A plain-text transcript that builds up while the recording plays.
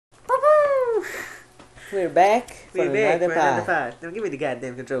We're back for We're back another for another part. part. Don't give me the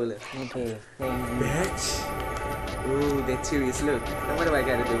goddamn controller. Okay, thank you. Bitch. Ooh, that serious look. Now what do I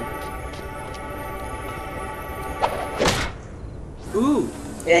gotta do? Ooh.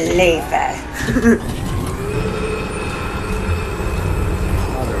 Lever.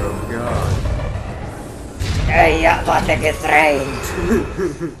 Mother of God. Jag var getrained.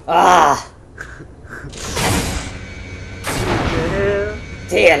 Ah.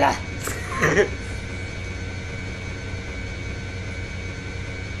 Tela.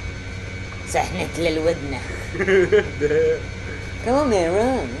 سحنت للودنة. Come on man,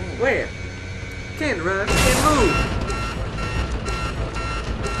 run. Where? Can't run, can't move.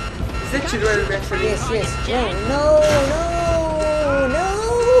 Is that you running back for me? Yes, run. No.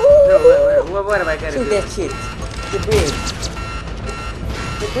 No, what have I gotta Shoot do? that shit. The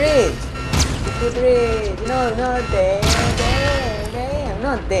bridge. No, not there.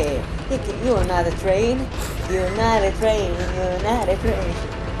 Not there. You're not a train. You're not a train.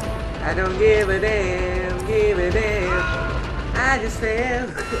 I don't give a damn. I just fell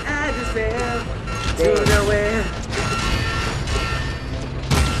to nowhere.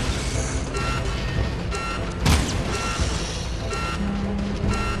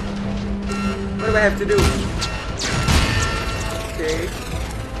 What do I have to do? Okay.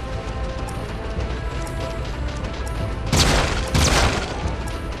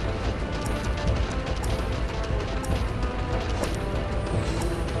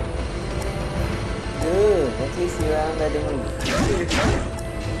 Good. That takes you around by the moon.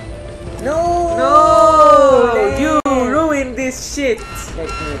 No! You ruined this shit! Let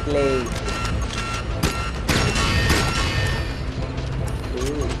me play.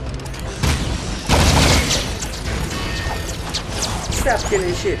 Stop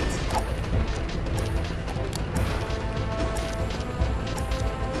killing shit.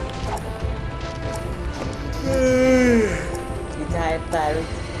 You tired, pirate?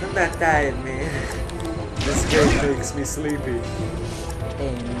 I'm not tired, man. This game makes me sleepy.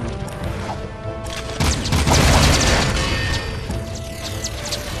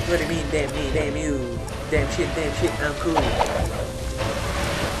 What do you mean, damn me, damn you? Damn shit, I'm cool.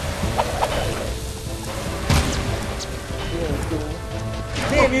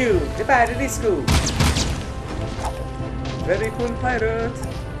 Damn you, the pirate is cool. Very cool pirate.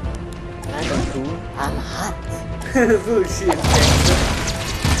 I'm not cool. I'm hot. Bullshit, Dexter.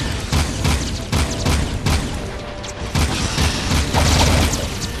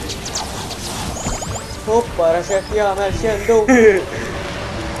 Hoppa, jag försöker göra mig kändom.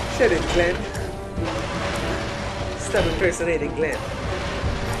 Shut it, Glenn. Stop impersonating Glenn.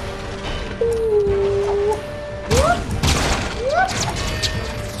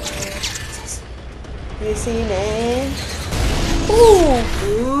 You see, man?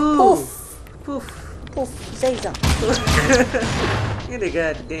 Ooh. Poof. Say something. Get a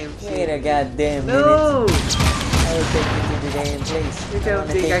goddamn shit. Wait a goddamn No! minute. I will take you to the damn place. You don't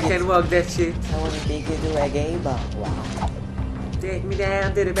think I can walk that shit? I want to take you to a gay bar. Wow. Take me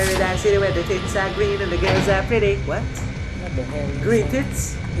down to the paradise city where the tits are green and the girls are pretty. What? What the hell? is Green that?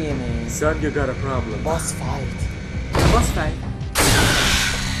 tits? Yeah, man. Son, you got a problem. Boss fight. Boss fight?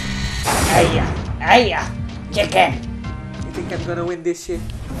 Hiya, chicken. You think I'm gonna win this shit?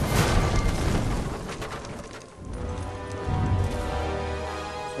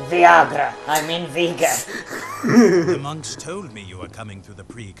 Viagra. I mean Vega. The monks told me you were coming through the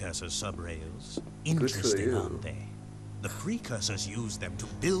Precursor subrails. Interesting, you. aren't they? The Precursors used them to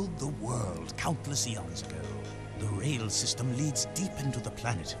build the world countless eons ago. The rail system leads deep into the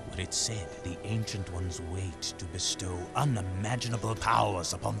planet, where it's said the Ancient Ones wait to bestow unimaginable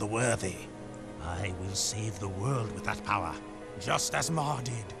powers upon the worthy. I will save the world with that power, just as Ma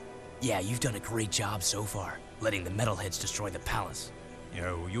did. Yeah, you've done a great job so far, letting the metalheads destroy the palace.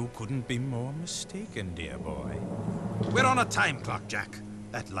 Oh, you couldn't be more mistaken, dear boy. We're on a time clock, Jack.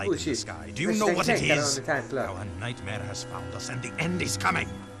 That light in the sky, do you know what it is? Our nightmare has found us and the end is coming.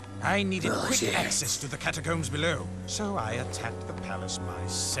 I needed quick access to the catacombs below, so I attacked the palace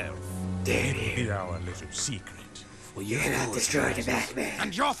myself. It'll be our little secret. Well, you cannot destroy the Batman.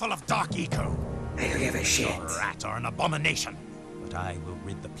 And you're full of dark eco. I don't give a shit. Your rat are an abomination. But I will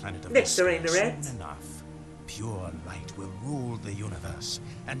rid the planet of Dexter this ain't the rat. soon enough. Pure light will rule the universe,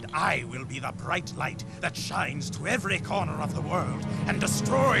 and I will be the bright light that shines to every corner of the world and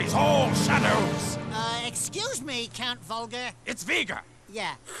destroys all shadows. Excuse me, Count Vulgar. It's Vulgar.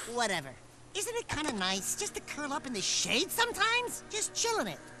 Yeah, whatever. Isn't it kind of nice just to curl up in the shade sometimes? Just chilling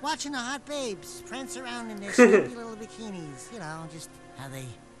it, watching the hot babes prance around in their snoopy little bikinis. You know, just how they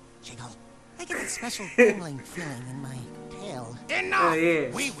jiggle. I get a special tingling feeling in my tail. Enough! Oh, yeah.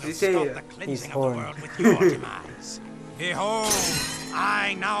 We will You stop say the it. cleansing of the world with your demise. Behold,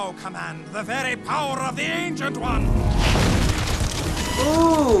 I now command the very power of the Ancient One.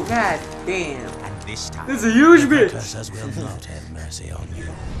 Ooh, god damn. And this time, This is a huge the bitch. Precursors will not have mercy on you.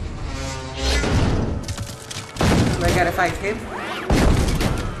 Do I gotta fight him?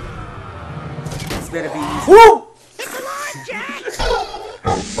 This better be easy. Woo! It's alive, Jack!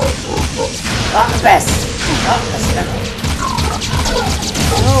 Not the best. Not the best.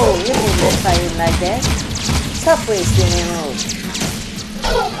 No, you can't just fight him like that. Stop wasting ammo.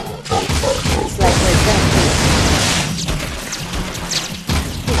 It's like we're done here.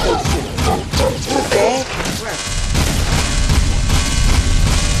 Okay.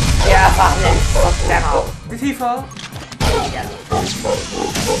 Yeah, fuck them all. Did he fall? Good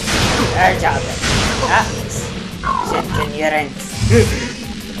job. Shit in your ends.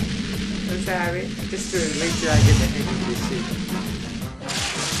 I'm sorry. Just to make sure I get the hang of this shit.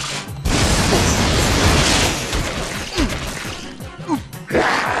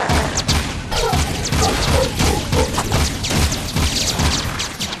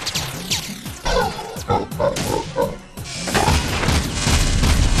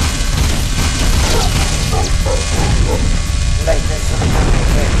 Like this.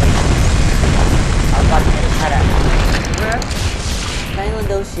 I'll cut your head out. What? Hang on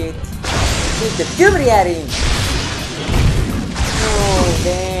those shit. Shoot the puberty at him. Oh,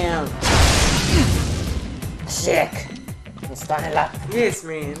 damn. Sick. It's done a lot. Yes,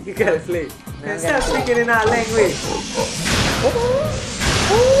 man. You gotta play. Now And I stop gotta play. speaking in our language.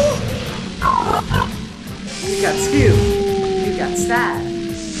 You got skill. You got style.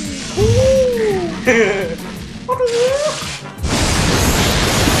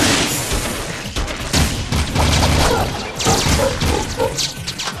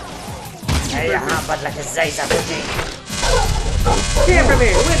 Hey, but like a Zayza pudding.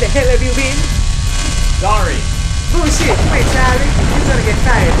 Cameraman, where the hell have you been? Sorry. Bullshit, you ain't sorry. You're gonna get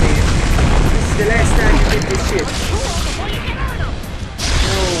fired, man. This is the last time you did this shit.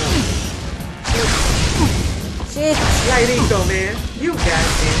 Shit. Right, Eco, man. You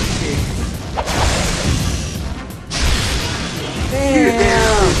goddamn shit. You damn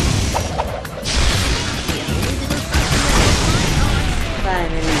Damn. shit.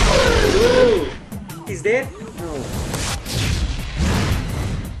 Finally. Ooh. He's dead? No.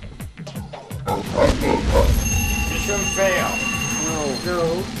 Mission fail. No. No.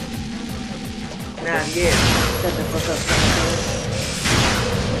 Not yet. Shut the fuck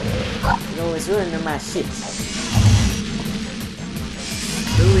up. You always ruining my shit.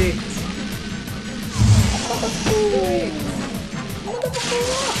 Do it.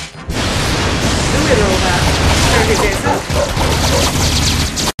 Do it, Robot. Turn his ass up.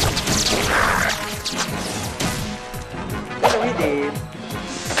 You know he did.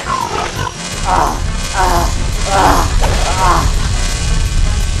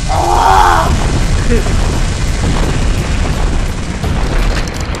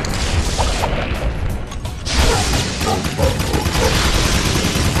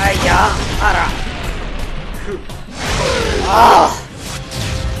 Hiya. Ara.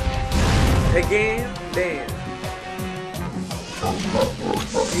 Again? Damn.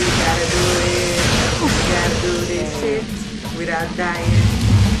 You gotta do it. You gotta do this shit without dying.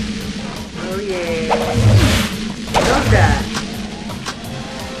 Oh yeah. Don't die.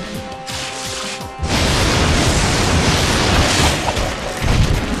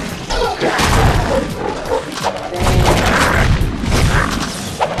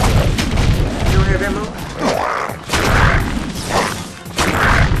 You don't have ammo?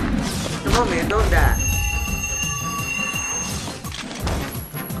 Come on, man, don't die.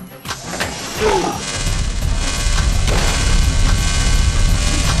 Dude.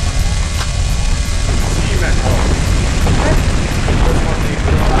 Demon. This one needs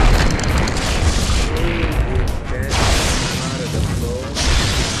to run. Get out of the floor.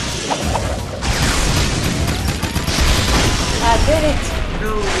 I did it.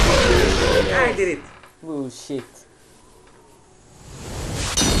 No, you didn't. I did it. Bullshit.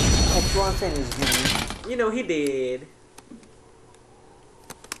 That's one finish, man. You know he did.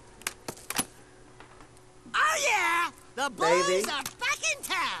 Oh yeah! The boys Baby. are back in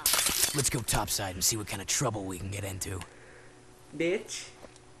town! Let's go topside and see what kind of trouble we can get into. Bitch.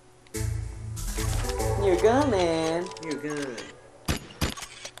 You're gone, man. You're good.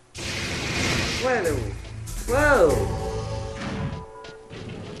 Whoa. Whoa.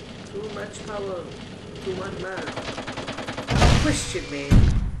 Too much power. Too much man. Question, man.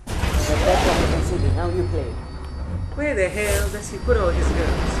 But that's what you consider. How you play. Where the hell does he put all his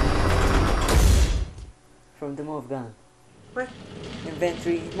guns? from the move gun. What?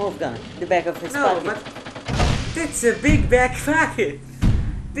 Inventory move gun. The back of his No, pocket. but that's a big back pocket.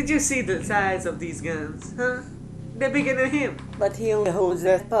 Did you see the size of these guns, huh? They're bigger than him. But he only holds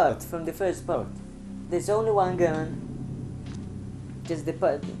that part from the first part. There's only one gun. Just the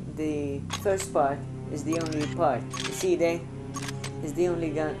part. The first part is the only part. You see there? Is the only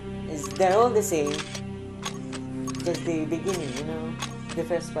gun. They're all the same. Just the beginning, you know, the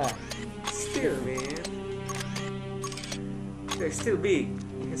first part. Still, man. They're still big.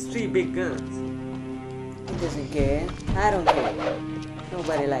 He has 3 big guns. He doesn't care. I don't care.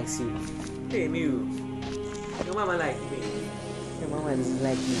 Nobody likes you. Damn you. Your mama like me. Your mama doesn't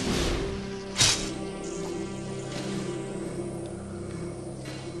like you.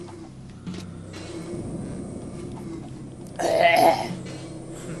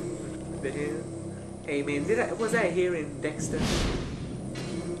 What the hell? Hey man, was I here in Dexter?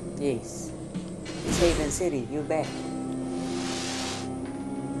 Yes. It's Haven City. You're back.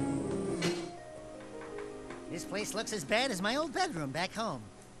 This place looks as bad as my old bedroom back home.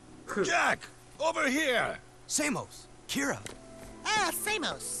 Jack, over here. Samos, Kira. Ah,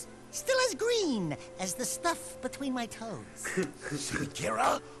 Samos. Still as green as the stuff between my toes. See,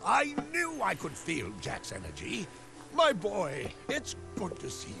 Kira, I knew I could feel Jack's energy. My boy, it's good to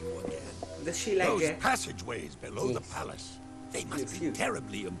see you again. Does she like Those that? passageways below the palace, they must be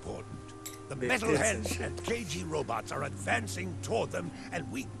terribly important. The metalheads and KG robots are advancing toward them, and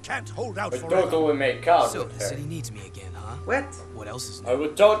we can't hold out I would forever. totally make out So with the city her. needs me again, huh? What? What else is I new?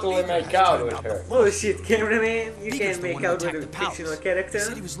 would totally make out with her. Bullshit, cameraman. You Beaker's can't the make one who out with attacked a the palace. fictional He character.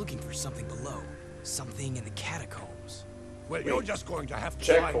 said he was looking for something below. Something in the catacombs. Well, you're just going to have to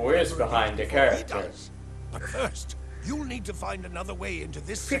Check find who is whatever it behind the before he character. does. But first, you'll need to find another way into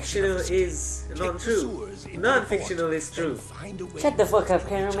this section Fictional of the city. is Take the non-true. sewers into the Non-fictional fort, is true. then find a way Shut the fuck up, to reach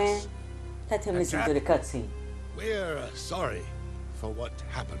cameraman. us. Let him listen to the cutscene. We're sorry for what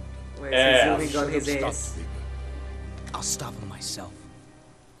happened. Where's Yeah. he zooming on his Stop, ass? Vigor. I'll stop him myself.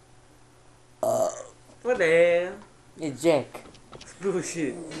 What the hell? It's Jack.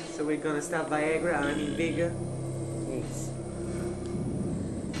 Bullshit. So we're gonna stop Viagra? I mean Vigor? Yes.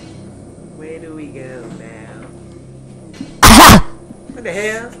 Where do we go now? What the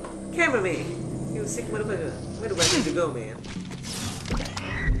hell? Cameraman! You sick motherfucker. Where do I need to go, man?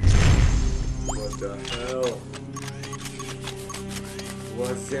 What the hell?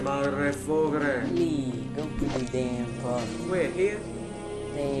 What's the matter, Fogre? Lee, go to the damn park. Where? Here?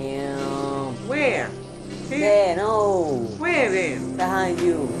 Damn. Where? Here? There, no. Where then? Behind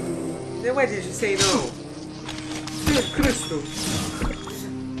you. Then why did you say no? Good crystal.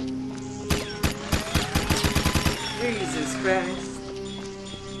 Jesus Christ.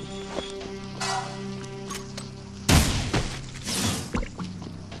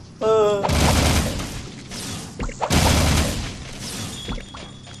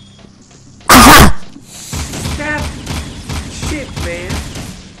 Stop! Shit, man.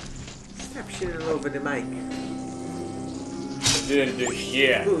 Stop shitting all over the mic. Didn't do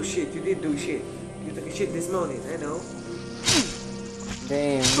shit. Bullshit, you did do shit. You took a shit this morning, I know.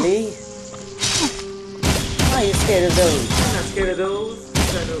 Damn, Lee. Why are you scared of those? I'm not scared of those.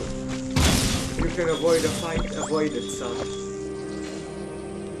 I know. You can avoid a fight, avoid it, son.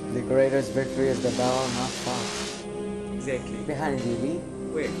 The greatest victory is the battle not fought. Exactly. Behind you, Lee.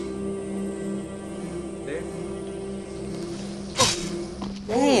 Where? There?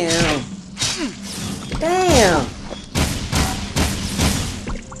 Damn. Damn.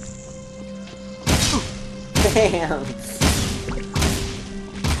 Damn.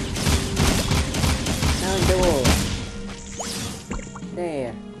 Down the wall.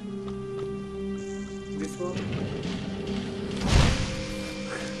 There. This one?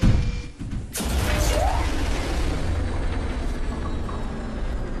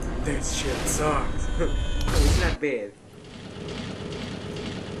 This shit sucks. No, it's not bad.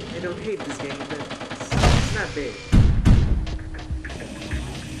 I don't hate this game, but it's not bad.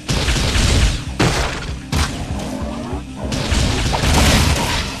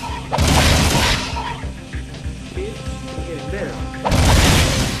 Bitch, I'm getting better.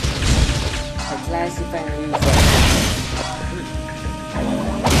 At last you finally use that.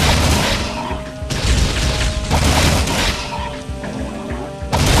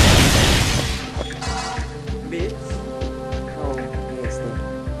 Bitch. Oh, yes, Lee.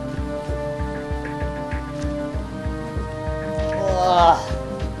 Oh.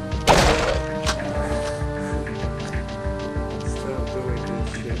 Stop doing this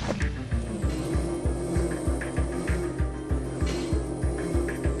shit.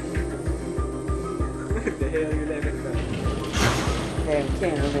 What the hell are you laughing about? Damn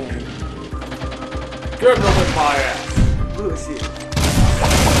cameraman. You're going with my ass. Bullshit.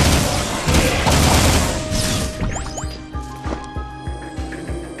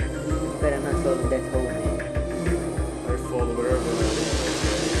 Better not fall in that hole, man. I fall wherever that is.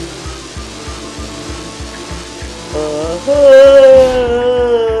 Oh,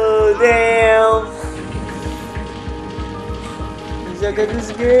 damn! I suck at this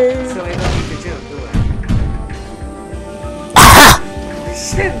game. So I don't need to jump, do I?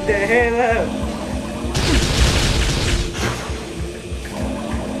 Shut the hell up!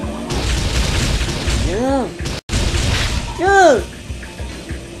 Jump! Jump!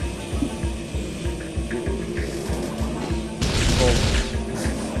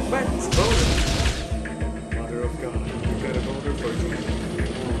 What? It's bonus. Mother of God, you got a boner for me.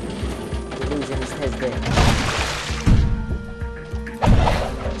 Illusionist has been.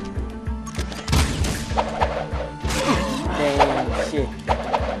 Damn shit.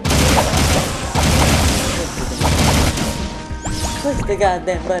 Push the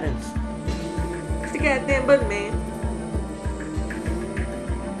goddamn button. It's the goddamn button, man.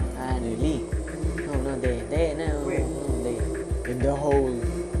 Finally. No, no, there, no, Where? no, there. In the hole.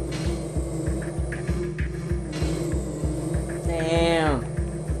 Damn.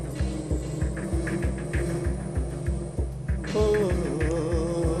 Oh,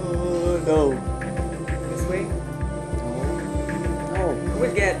 no. This way? No.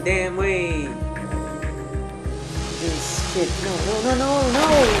 Which goddamn way? This shit. No.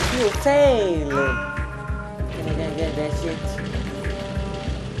 You fail. Can I get that shit?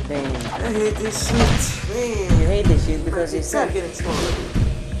 Damn. I hate this shit. Man. You hate this shit because It's it's not suck. getting smaller.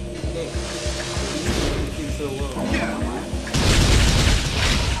 Damn. It's so low. Damn.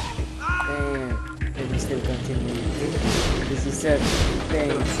 Let me still continue. This is suck.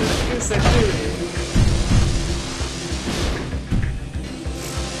 Damn. It's so good.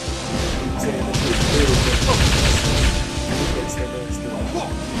 Saying that it's real, but I think that's the master.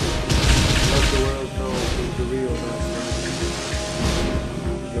 Let the world know who's the real master.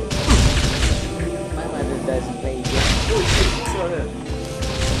 Yo. My mother doesn't play yet. Oh shit, I saw that.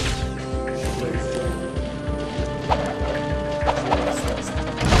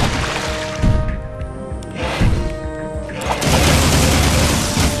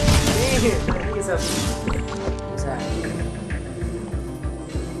 Damn, he's up. Sorry.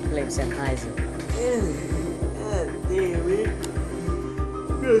 Play Sennheiser. God damn it.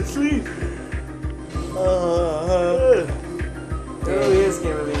 Go to sleep. Oh, yes,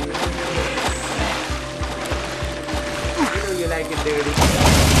 can't believe it. You know you like it dirty.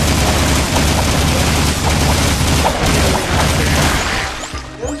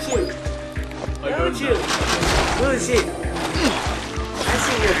 Don't you? Don't you? Bullshit. I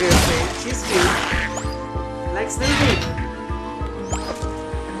see your girlfriend. She's cute. Like Snoopy.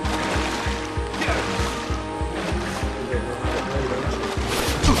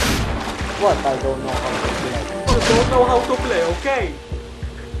 What? I don't know how to play. You don't know how to play, okay?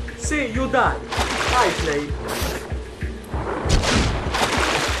 See, you die. I play.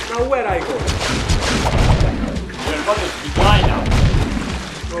 Now where I go? You're about to die now.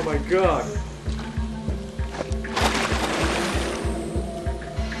 Oh my god.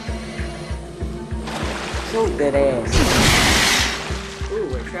 Show that ass.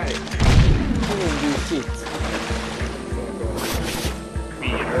 Ooh, I tried. You don't do shit.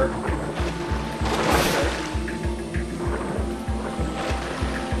 Peter.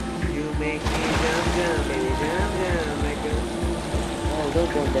 You make me jump, jump, baby, jump, jump, like a... Oh,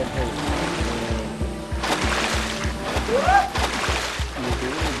 don't go that way. What? You do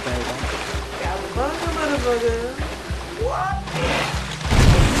it by that. Cowabunga, motherfucker. What?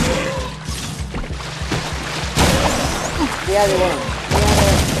 The other one.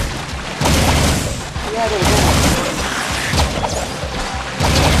 The other one.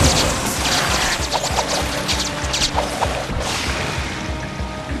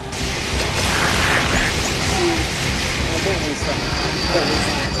 Don't listen.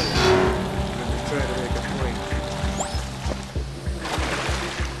 I'm just trying to make a point.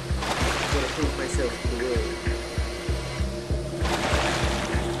 I'm gonna prove myself to the world.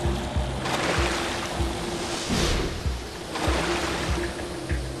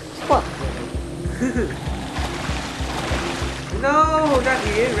 Fuck. No, not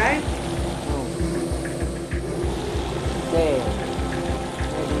here, right? No. There.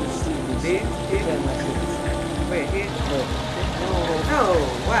 Where do you see this? There? Here? Tell my shit. Wait, here? No. No,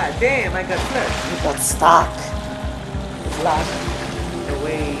 why? Damn, I got flushed. You got stuck. It's lost. No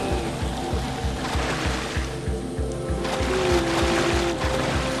way.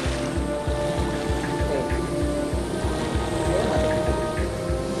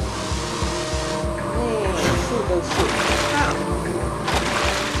 Hey.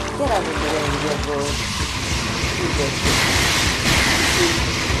 I'm in the range of gold.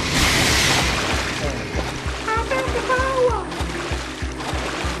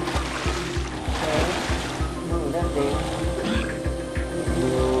 Move that thing.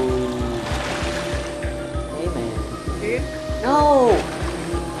 Hey man. Here? No!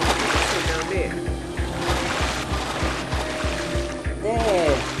 Sit down there.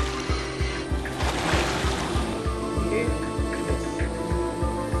 There. Here?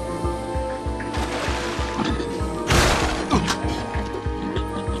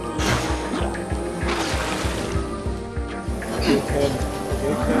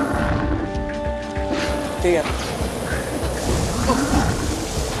 Here.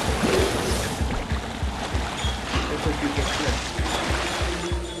 That's what you get left.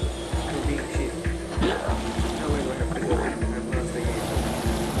 You're being shit. Now where do I have to go? I've lost the game.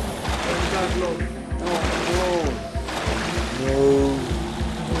 Oh, God, Lord. No.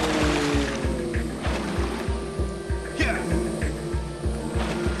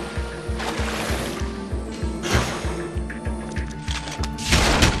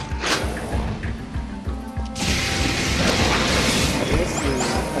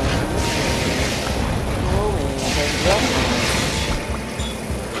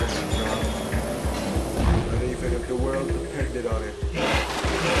 Not even if the world depended on it.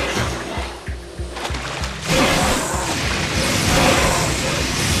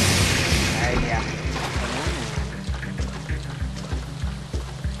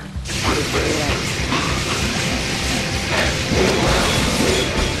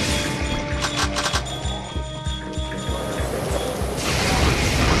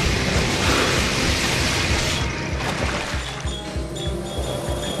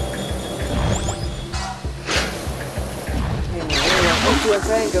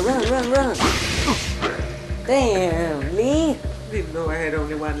 Run! Damn, Lee! Didn't know I had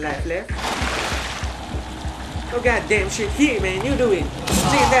only one life left. Oh goddamn shit, here man, you do it.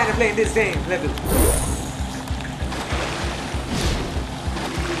 Sit down and play this game level.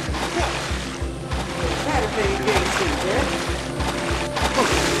 Gotta play games too, yeah? Oh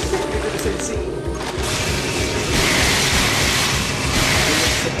shit, look at the same scene.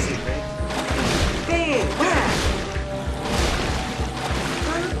 Damn, why?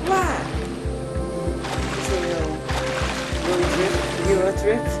 Why? Euro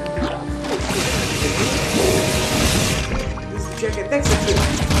trip? This is the jacket Dexter trip.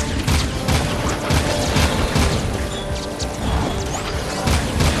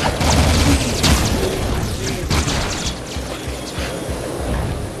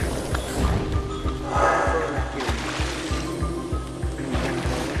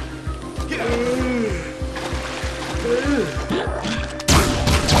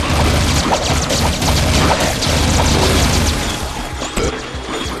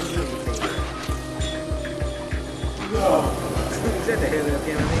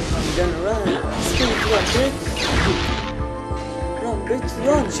 I'm gonna run. Speed run, bitch. Run, bitch,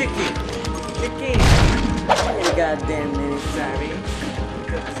 run. Chicken. Wait a goddamn minute. Sorry.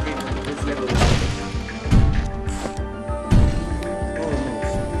 This level.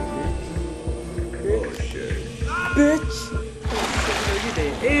 Bitch.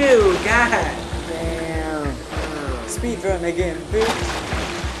 Ew, God. Damn. Speed run again, bitch.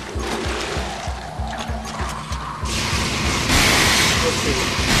 Okay.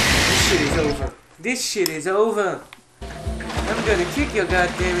 This shit is over. This shit is over. I'm gonna kick your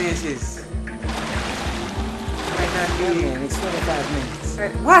goddamn asses. Might not be. Man, it's 25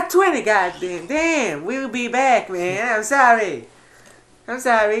 minutes. What 20 goddamn? Damn, we'll be back, man. I'm sorry. I'm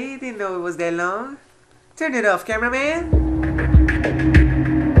sorry. Didn't know it was that long. Turn it off, cameraman.